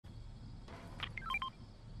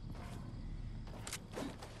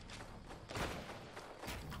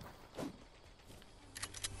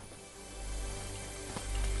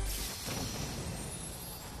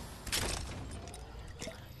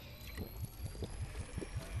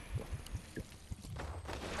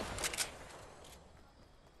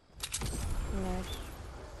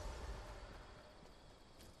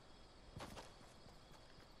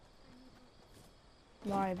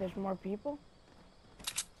Why? There's more people?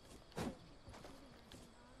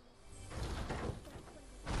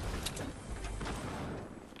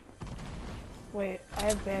 Wait, I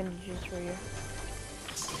have bandages for you.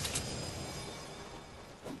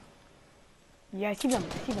 Yeah, I see them.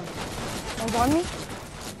 I see them. One's on me?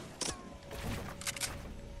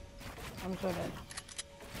 I'm so dead.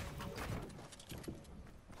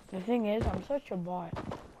 The thing is, I'm such a bot.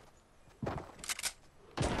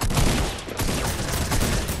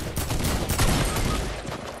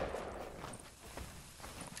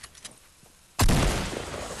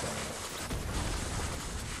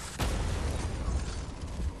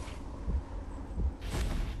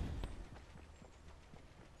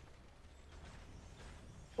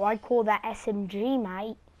 Well, I call that SMG,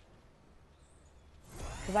 mate.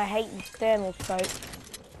 Because I hate the thermal scope.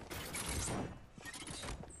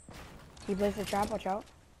 He plays the trap, watch out.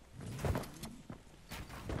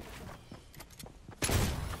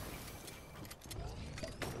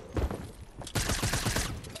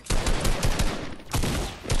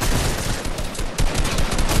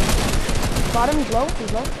 Got him, he's low,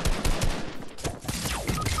 he's low.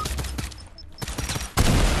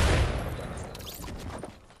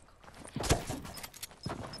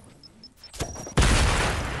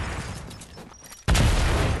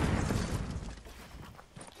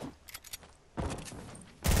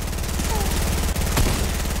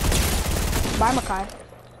 Bye, Makai.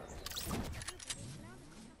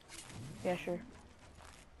 Yeah, sure.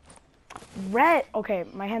 Red! Okay,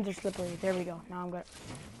 my hands are slippery. There we go. Now I'm good.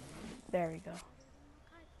 There we go.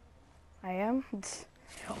 I am?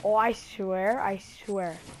 Oh, I swear. I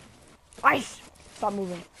swear. Ice! Stop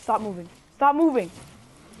moving. Stop moving. Stop moving!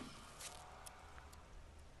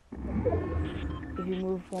 If you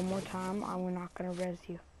move one more time, I'm not gonna res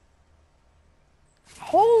you.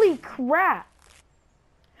 Holy crap!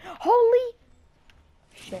 Holy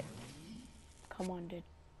shit. Come on, dude.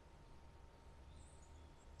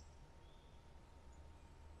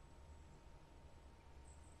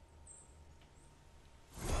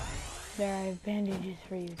 There, I have bandages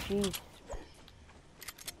for you. Jesus.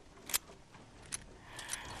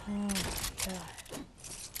 Oh my god.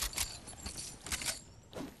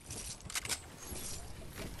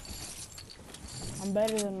 I'm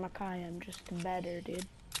better than Makai. I'm just better, dude.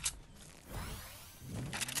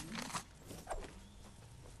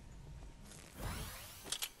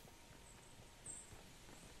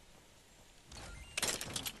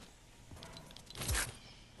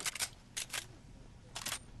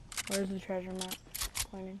 Where's the treasure map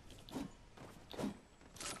pointing?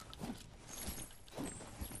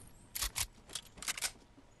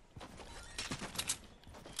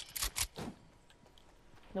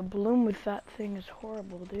 The bloom with that thing is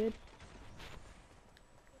horrible, dude.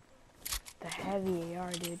 The heavy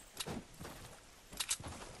AR, dude.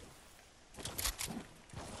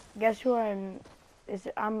 Guess who I'm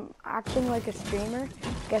acting like a streamer.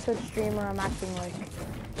 Guess what streamer I'm acting like?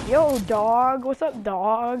 Yo, dog. What's up,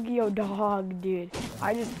 dog? Yo, dog, dude.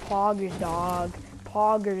 I just poggers, dog.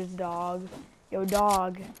 Poggers, dog. Yo,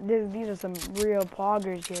 dog. These are some real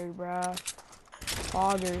poggers here, bruh.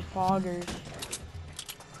 Poggers, poggers.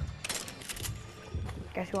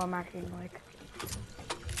 Guess who I'm acting like?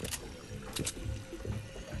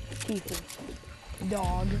 Tifu.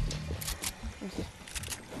 Dog.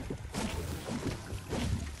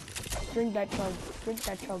 Drink that chug. Drink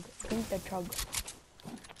that chug. Drink that chug.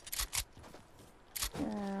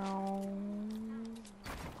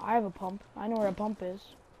 I have a pump. I know where a pump is.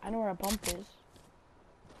 I know where a pump is.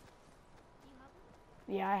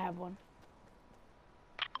 Yeah, I have one.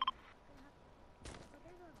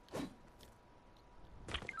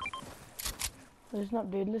 Listen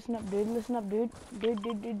up, dude. Listen up, dude. Listen up, dude. Dude,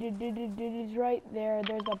 he's right there.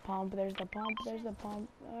 There's a pump. There's a pump. There's a pump.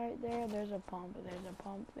 Right there. There's a pump. There's a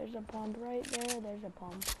pump. There's a pump right there. There's a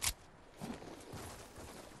pump.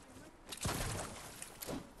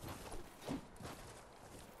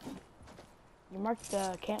 You marked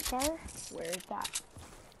the campfire? Where is that?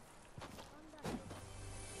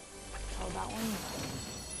 Oh, that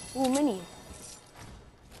one? Ooh, mini.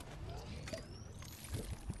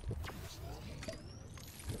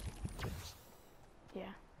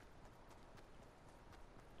 Yeah.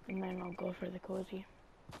 And then I'll go for the cozy.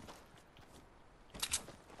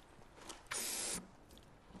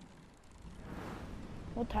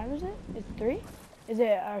 What time is it? It's 3? Is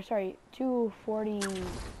it, sorry, 2:40...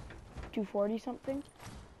 240 something?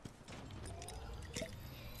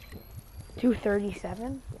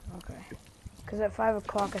 2:37? Okay. Because at 5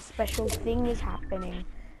 o'clock a special thing is happening.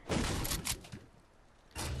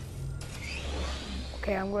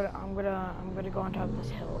 Okay, I'm gonna go on top of this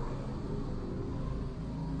hill.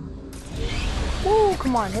 Woo,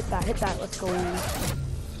 come on, hit that, let's go.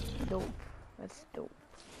 Dope, that's dope.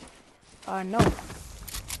 No.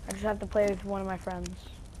 I just have to play with one of my friends.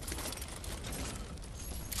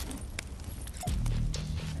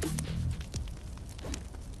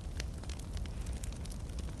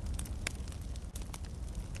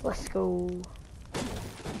 Let's go.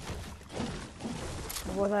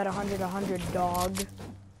 We're both at 100, dog.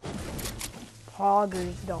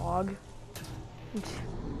 Poggers, dog.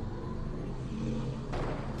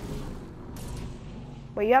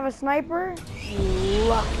 Wait, you have a sniper? You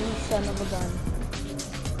lucky son of a gun.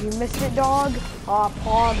 You missed it, dog? Aw,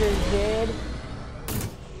 poggers, dude.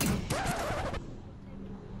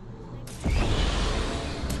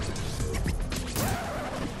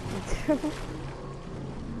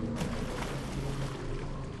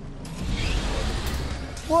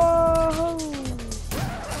 Whoa!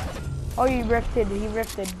 Oh, he rifted. He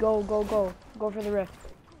rifted. Go, go, go. Go for the rift.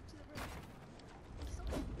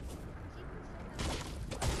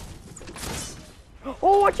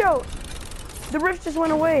 Oh, watch out! The rift just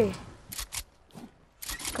went away.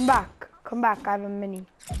 Come back. Come back. I have a mini.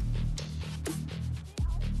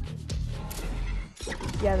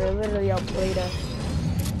 Yeah, they're literally outplayed us.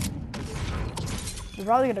 They're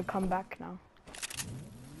probably gonna come back now.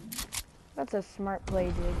 That's a smart play,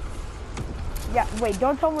 dude. Yeah, wait,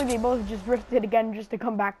 don't tell me they both just rifted again just to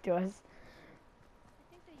come back to us.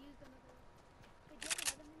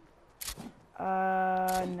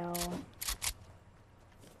 No.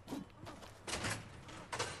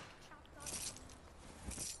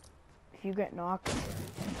 If you get knocked.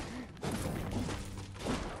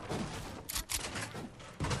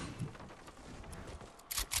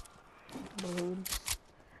 Balloons.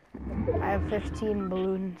 I have 15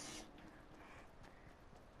 balloons.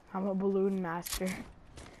 I'm a balloon master.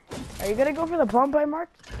 Are you gonna go for the pump I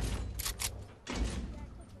marked?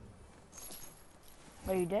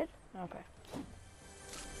 Oh, you did? Okay.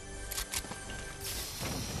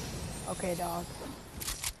 Okay, dog.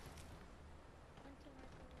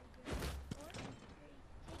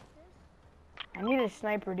 I need a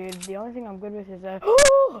sniper, dude. The only thing I'm good with is a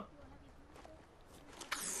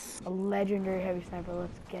legendary heavy sniper.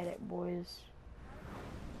 Let's get it, boys.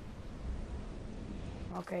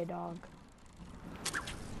 Okay, dog.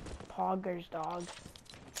 Poggers, dog.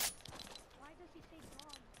 Why does he say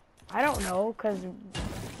dog? I don't know, cause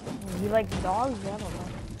he likes dogs. I don't know.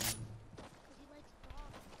 Because he likes dogs.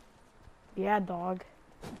 Yeah, dog.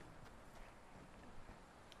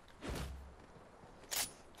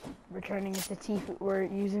 We're turning into Tifu. We're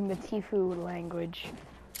using the Tifu language,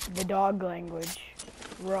 the dog language.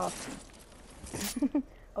 Rough.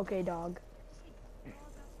 Okay, dog.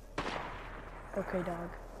 Okay, dog.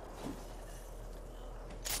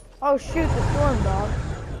 Oh shoot, the storm, dog.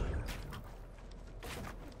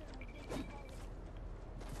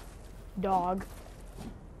 Dog.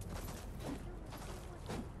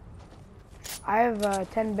 I have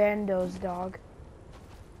 10 bandos, dog.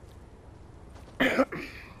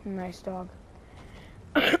 Nice dog.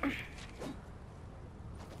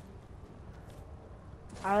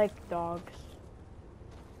 I like dogs.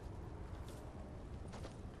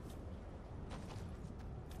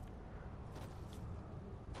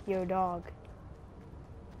 Yo, dog.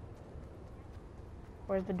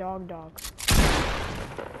 Where's the dog?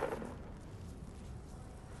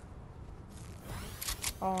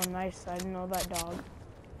 Oh, nice. I didn't know that, dog.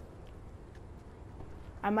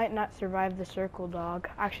 I might not survive the circle, dog.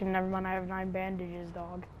 Actually, never mind. I have 9 bandages,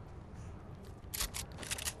 dog.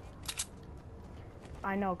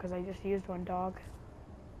 I know, because I just used one, dog.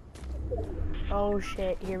 Oh,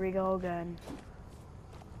 shit. Here we go again.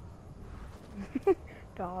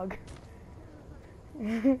 Dog.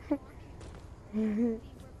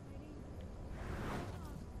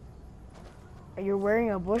 You're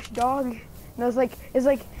wearing a bush, dog? No, it's like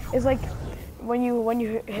when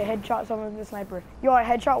you headshot someone with a sniper. Yo, I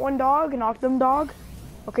headshot one dog, knocked them, dog.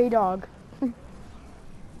 Okay, dog. And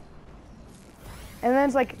then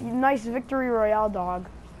it's like nice victory royale, dog.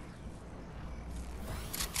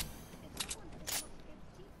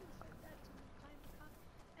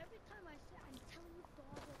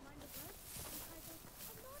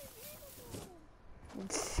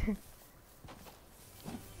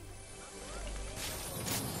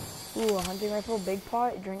 Ooh, a hunting rifle, big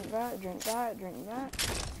pot, drink that, drink that, drink that.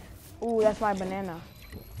 Ooh, that's my banana.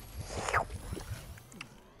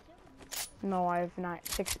 No, I have not.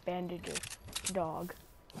 6 bandages, dog.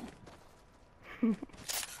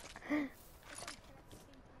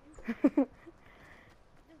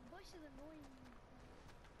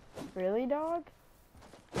 Really, dog?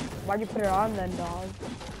 Why'd you put it on then, dog?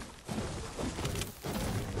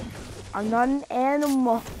 I'm not an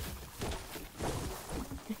animal.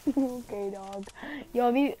 Okay, dog.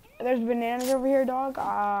 Yo, there's bananas over here, dog.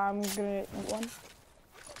 I'm gonna eat one.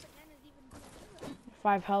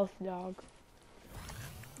 5 health, dog.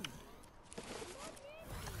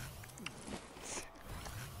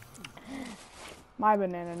 My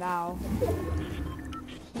banana now.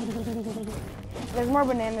 There's more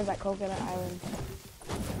bananas at Coconut Island.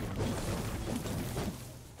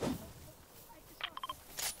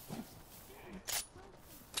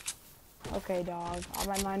 Okay, dog. I'm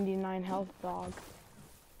at 99 health, dog.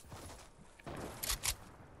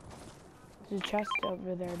 There's a chest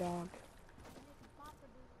over there, dog.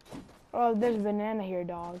 Oh, there's a banana here,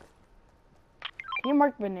 dog. Can you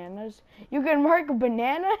mark bananas? You can mark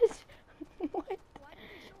bananas? What?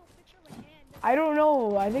 I don't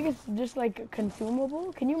know. I think it's just like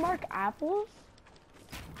consumable. Can you mark apples?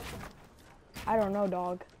 I don't know,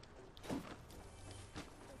 dog.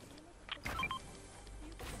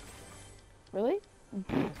 Really?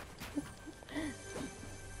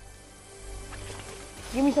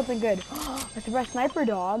 Give me something good. That's a best sniper,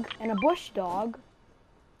 dog, and a bush, dog.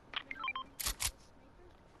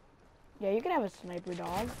 Yeah, you can have a sniper,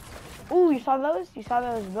 dog. Ooh, you saw those? You saw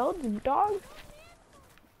those builds, dog?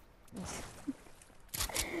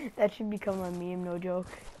 That should become a meme, no joke.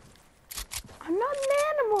 I'm not an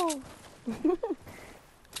animal.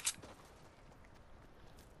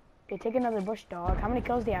 Okay, take another bush, dog. How many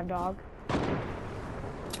kills do you have, dog?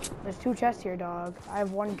 There's 2 chests here, dog. I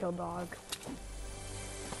have 1 kill, dog.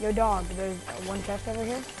 Yo, dog, there's 1 chest over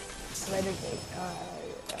here. Right,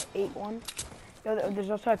 there's 8-1. Yo, there's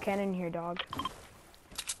also a cannon here, dog.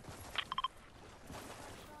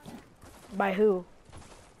 By who?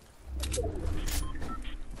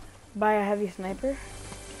 By a heavy sniper?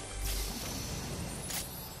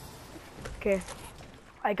 Okay.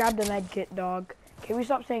 I grabbed the med kit, dog. Can we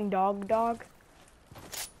stop saying dog, dog?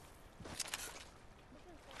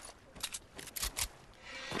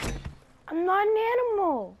 I'm not an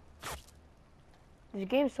animal! This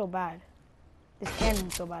game's so bad. This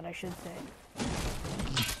cannon's so bad, I should say.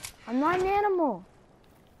 I'm not an animal!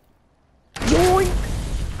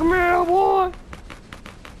 Yoink! Come here, boy!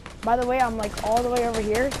 By the way, I'm like all the way over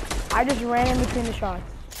here. I just ran in between the shots.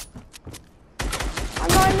 I'm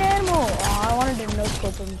not an animal! Oh, I wanted to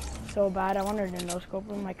no-scope him so bad. I wanted to no-scope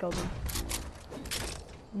him. I killed him.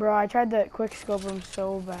 Bro, I tried to quick-scope him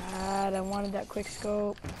so bad. I wanted that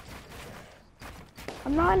quick-scope.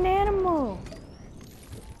 I'm not an animal!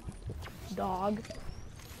 Dog.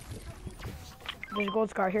 There's a gold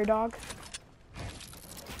scar here, dog.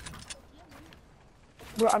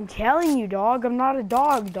 Bro, I'm telling you, dog. I'm not a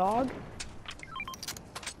dog, dog.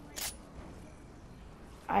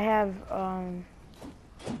 I have,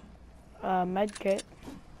 a med kit.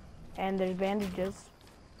 And there's bandages.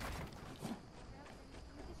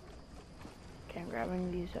 Okay, I'm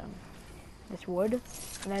grabbing these, this wood.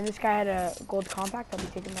 And then this guy had a gold compact. I'll be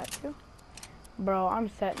taking that too. Bro, I'm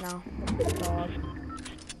set now. Dog.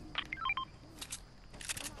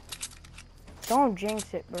 Don't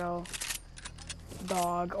jinx it, bro.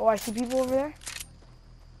 Dog. Oh, I see people over there.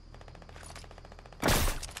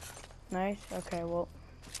 Nice. Okay, well.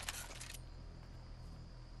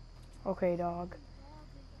 Okay, dog.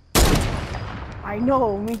 I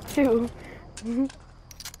know, me too.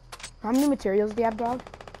 How many materials do you have, dog?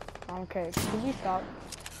 Okay, can you stop?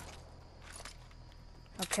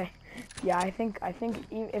 Okay. Yeah, I think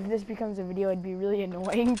if this becomes a video, it'd be really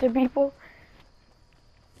annoying to people.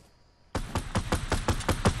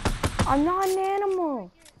 I'm not an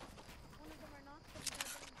animal.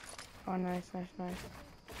 Oh, nice, nice, nice.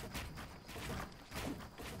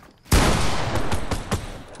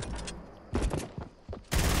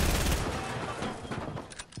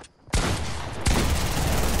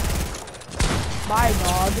 Bye,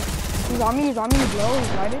 dog. He's on me, he's on me, he's low, he's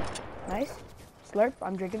lighted. Nice. Slurp,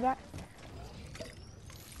 I'm drinking that.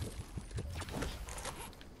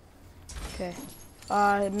 Okay.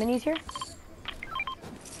 Minis here.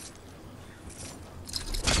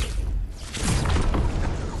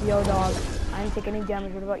 Yo, dog. I didn't take any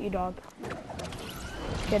damage. What about you, dog?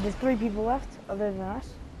 Okay, there's 3 people left, other than us.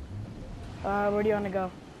 Where do you want to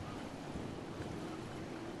go?